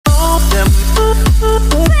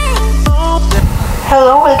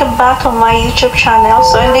back to my YouTube channel.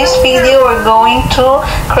 So in this video, we're going to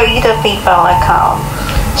create a PayPal account.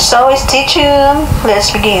 So stay tuned.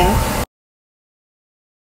 Let's begin.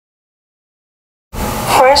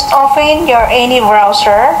 First, open your any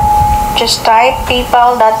browser. Just type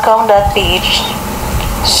paypal.com.ph.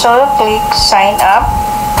 So click sign up.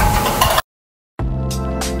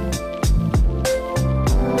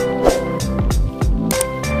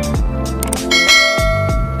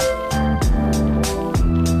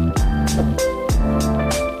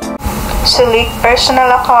 Select personal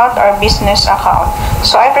account or business account.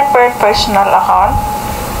 So I prefer personal account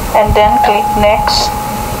and then click next.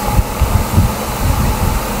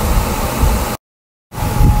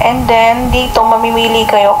 And then dito mamimili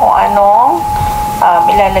kayo kung anong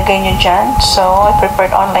ilalagay nyo dyan. So I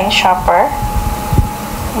preferred online shopper.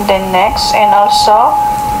 And then next, and also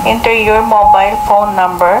enter your mobile phone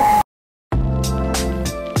number.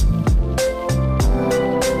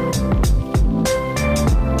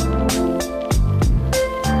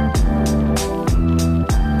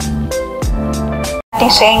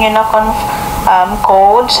 Sa inyo na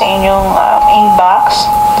code sa inyong inbox.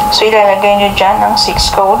 So, ilalagay nyo dyan ang 6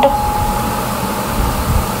 code.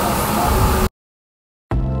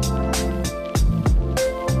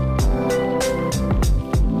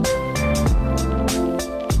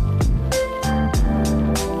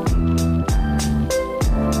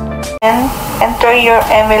 And enter your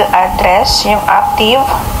email address, yung active.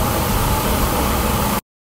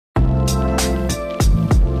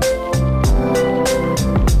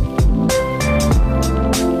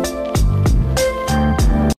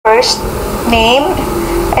 First name,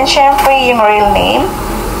 and syempre yung real name,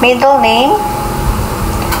 middle name,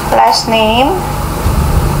 last name,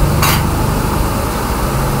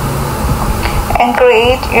 and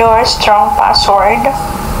create your strong password.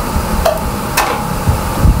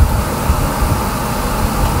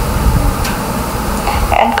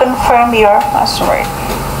 And confirm your password.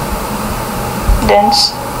 Then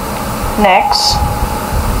next.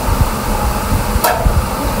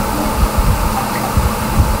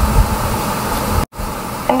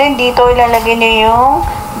 And then dito ilalagay nyo yung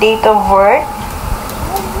date of birth.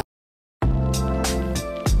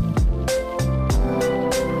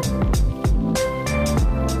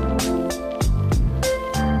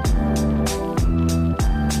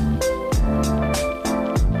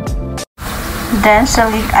 Then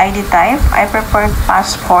select ID type. I prefer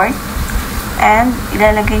passport. And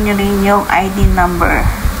ilalagay nyo rin yung ID number.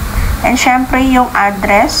 And syempre yung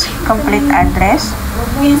address, complete address. Huwag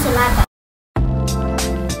mo yung sulatan.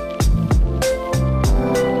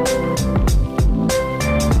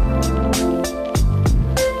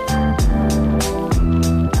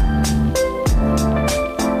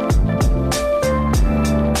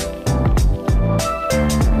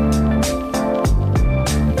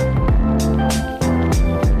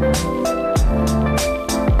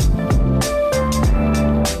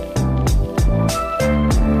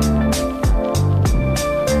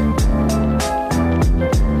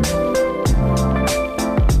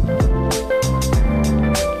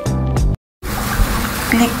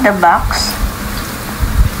 Click the box.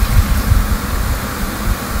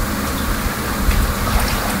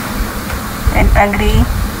 And agree.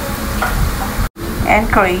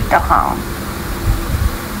 And create account.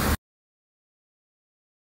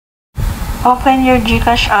 Open your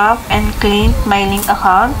GCash app and click my link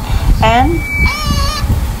account and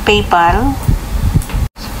PayPal.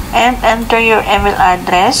 And enter your email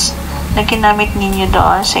address na ginamit ninyo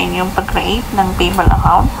doon sa inyong pag-create ng PayPal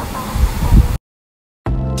account.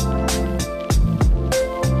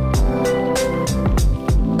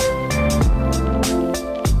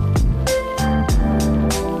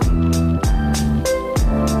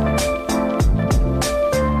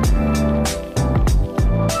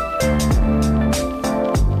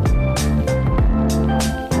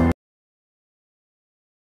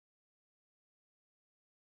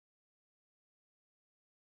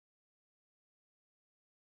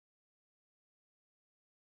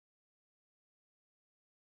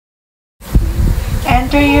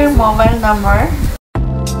 Enter your mobile number.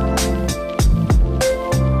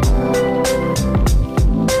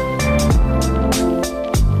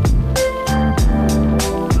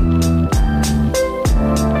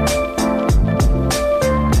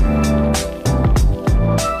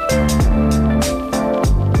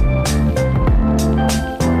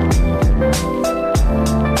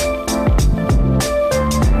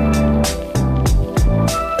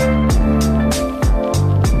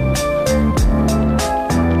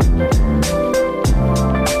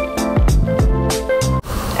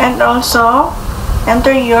 And also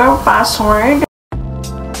enter your password.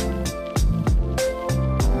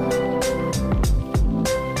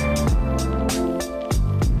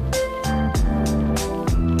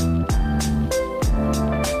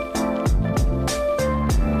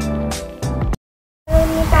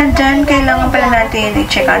 And then, kailangan pala natin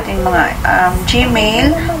i-check ating mga Gmail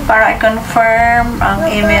para i-confirm ang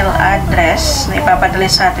email address na ipapadala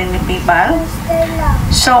sa atin ni PayPal.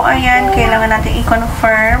 So, ayan, kailangan natin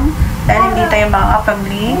i-confirm dahil hindi tayo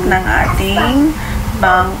makakapag-link ng ating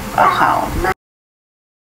bank account.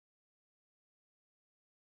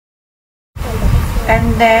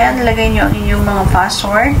 And then, lagay nyo ang inyong mga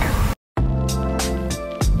password.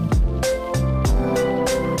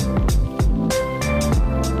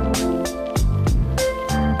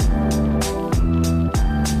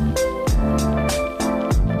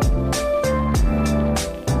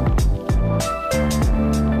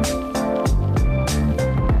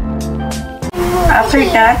 After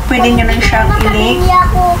that, pwede nyo lang siyang i-link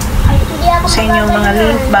sa inyong mga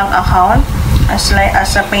linked bank account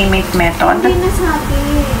as a payment method.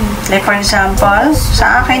 Like for example,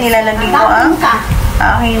 sa akin ilalagay ko ang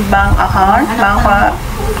aking bank account,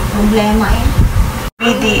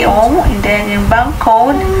 BDO, and then yung bank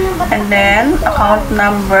code, and then account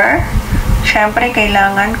number. Syempre,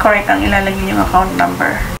 kailangan correct ang ilalagay yung account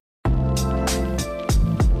number.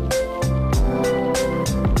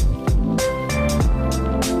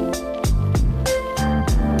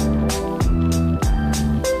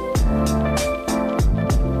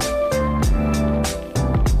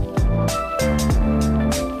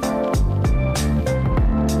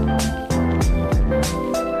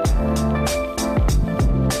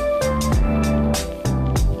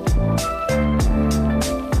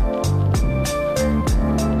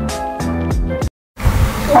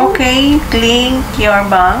 Okay, link your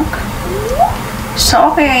bank.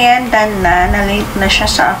 So, okay, ayan, done na. Na-link na siya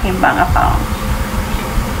sa aking bank account.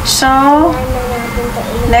 So,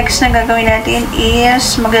 next na gagawin natin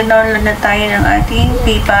is mag-download na tayo ng ating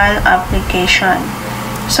PayPal application.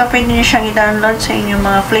 So, pwede nyo siyang i-download sa inyong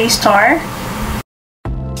mga Play Store.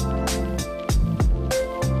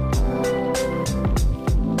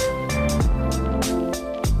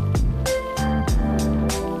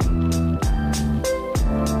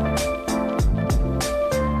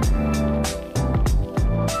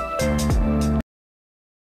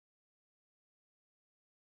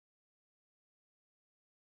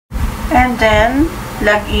 And then,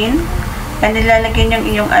 log in. And ilalagay yung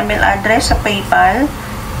inyong email address sa PayPal.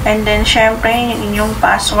 And then, syempre, yung inyong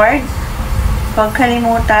password. Huwag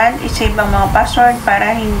kalimutan, isave ang mga password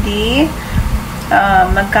para hindi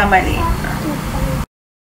magkamali.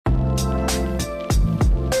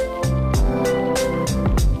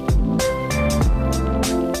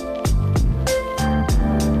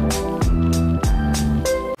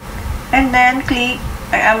 And then, click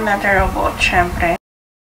I am not a robot, syempre.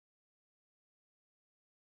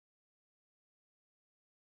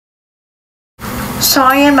 So,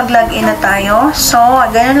 ayan, mag-login na tayo. So,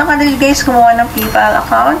 ganun lang kadali guys, gumawa ng PayPal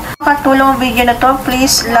account. Kung katulong ang video na to,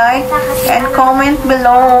 please like and comment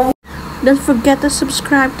below. Don't forget to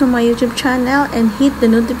subscribe to my YouTube channel and hit the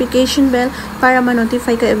notification bell para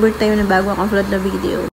ma-notify ka every time na bago akong upload na video.